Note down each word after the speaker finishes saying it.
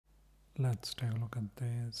Let's take a look at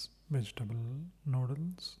these vegetable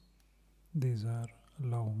noodles. These are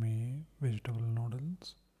Loveme Vegetable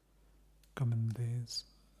Noodles. Come in this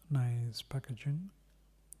nice packaging.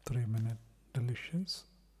 3-minute delicious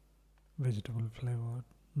vegetable flavored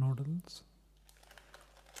noodles.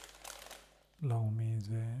 Loveme is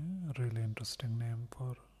a really interesting name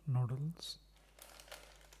for noodles.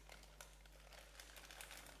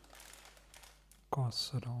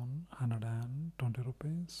 Costs around 120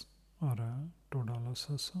 rupees or $2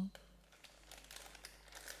 or so.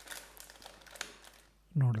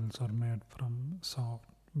 Noodles are made from soft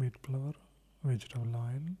wheat flour, vegetable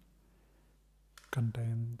oil,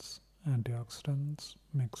 contains antioxidants,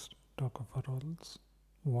 mixed tocopherols,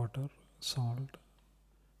 water, salt.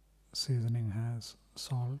 Seasoning has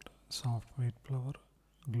salt, soft wheat flour,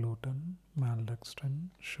 gluten, maltodextrin,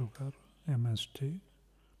 sugar, MSG,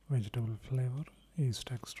 vegetable flavor,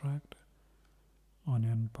 yeast extract,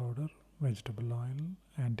 onion powder, vegetable oil,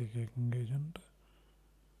 anti-caking agent,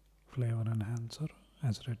 flavor enhancer,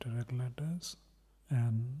 acidity regulators,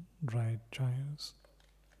 and dried chives.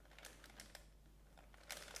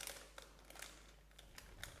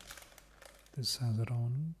 This has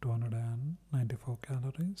around 294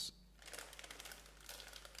 calories.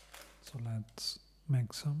 So let's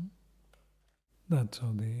make some. That's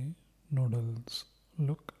how the noodles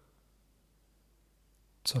look.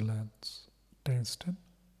 So let's taste it.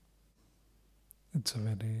 It's a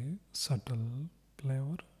very subtle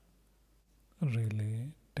flavor,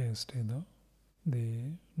 really tasty though.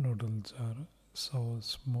 The noodles are so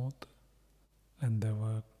smooth and they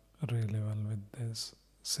work really well with this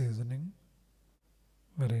seasoning.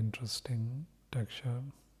 Very interesting texture,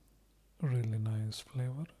 really nice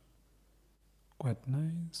flavor, quite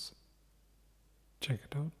nice. Check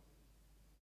it out.